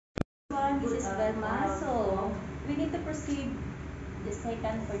this is Vilma. So we need to proceed the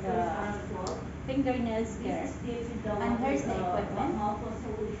second for the fingernails care. And here's the equipment.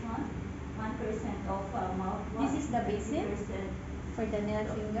 This is the basin for the nail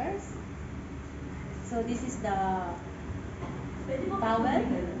fingers. So this is the towel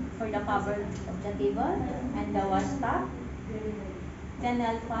for the cover of the table and the wash tub. The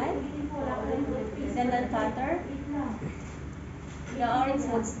nail file, the nail cutter, the orange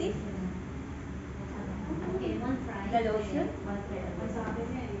wood stick, the lotion,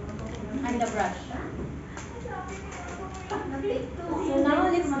 and the brush. So now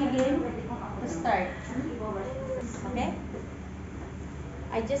let's begin to start. Okay?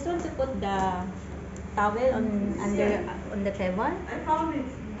 I just want to put the towel on the table. I found it.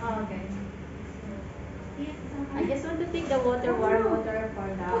 Oh, okay. I just want to take the warm water for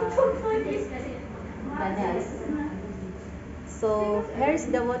the nails. So here's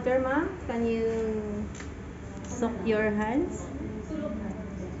the water, ma'am. Can you soak your hands?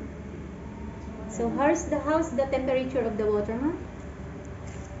 So how's the temperature of the water, ma'am?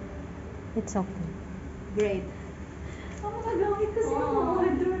 It's okay. Great. Ang mga gamit kasi ng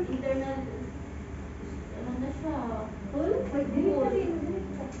water. Internal. Ano na siya? Full? Dili pa rin.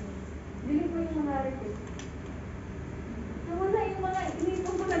 Dili pa yung mga record. Nawala yung mga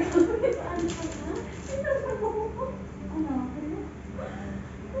inipong ko na gamit. Ano pa na? Ito mo. Ano?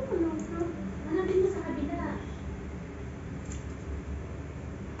 Ano din mo sa kabila?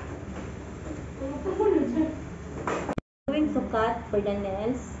 Going to cut for the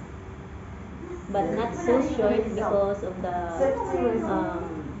nails, but not so short because of the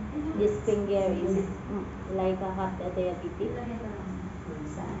this finger is like a hot diabetic.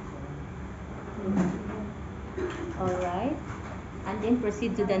 All right, and then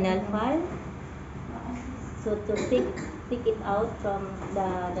proceed to the nail file. So to take it out from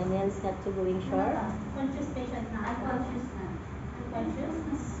the nails not to going short. Conscious patient na. Unconscious na. Unconscious?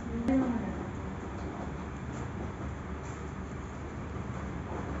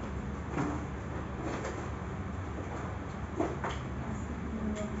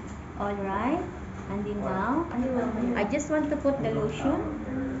 All right, and then now I just want to put the lotion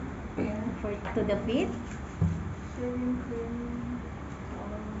to the feet.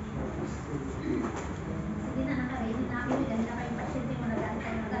 Sige na, nakainit na kami. Dahil na kayong pasyente mo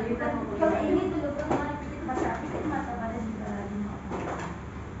nagalit tayo. Pag-init, tulog ka mga masakit at matabala sa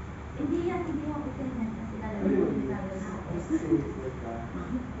hindi yan, hindi mo ako kasi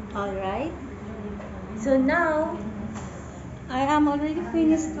All right. So now I am already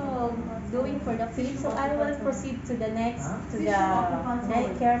finished doing for the feet. So I will proceed to the next to the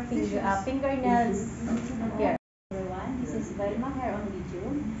nail care fingernails here. Everyone, this is Vilma here on video.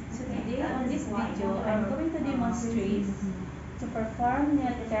 So today on this video, I'm going to demonstrate to perform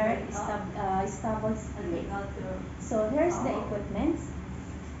nail care stubble split. So here's the equipment.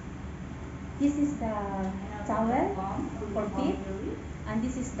 This is the towel for feet, and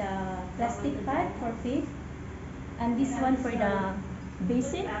this is the plastic pad for feet, and this one for the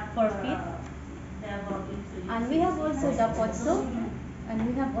basin for feet. And we have also the pot soap, and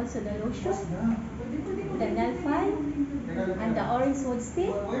we have also the lotion, the nail file, and the orange wood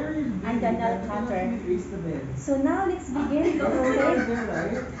stick, and the nail cutter. So now let's begin to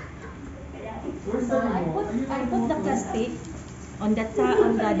proceed. So I put the plastic on the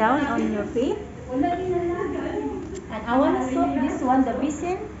down on your feet, and I want to soak this one, the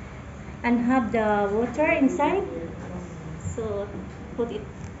basin, and have the water inside. So put it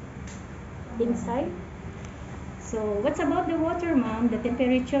inside. So what's about the water, ma'am? The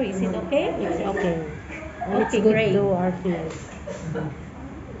temperature, is it okay? It's okay. Okay, It's good great. to our feet.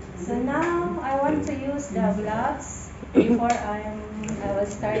 So now I want to use the gloves before I will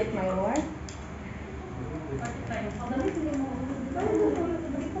start my work.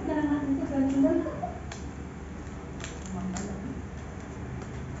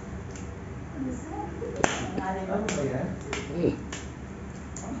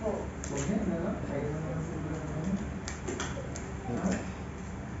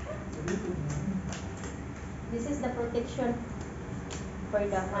 This is the protection for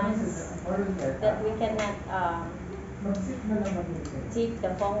the hands that we cannot take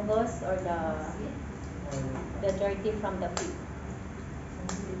the fungus or the dirty from the feet.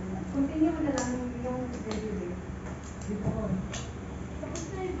 Continue mo na lang yung review.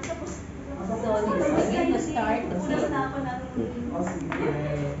 So let's begin to start the feet.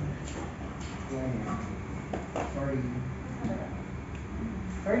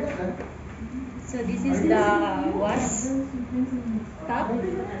 So this is the wash cup,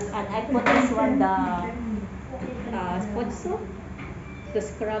 and I put this one the spot soap. to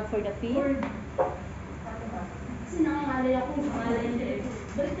scrub for the feet. Kasi nangangalay ako. Nangangalay siya eh.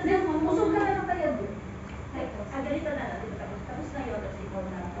 Balik ka na. Usog ka na lang kaya doon. Ganito na lang. Tapos na yun. Tapos ikaw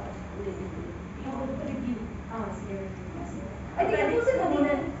na. Tapos ulit-ulit. Ako pa review. Sige. Ay, di tapusin mo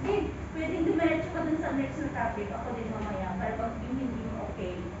muna. Pwedeng dumiretso ka dun sa next na topic. Ako din mamaya. Para pag yung hindi mo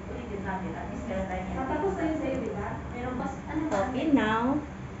okay, ulitin natin. At least meron tayo. Tapos na yun sa'yo, di ba? Pero mas, ano ba? Okay, now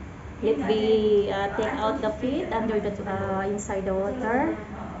let me take out the feet under the inside the water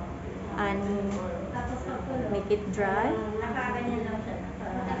and make it dry. Nakaganyan lang siya.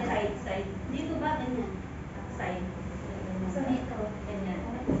 Side. Dito ba? Ganyan. Side. So dito. Ganyan.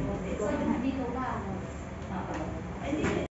 So dito ba? Oo.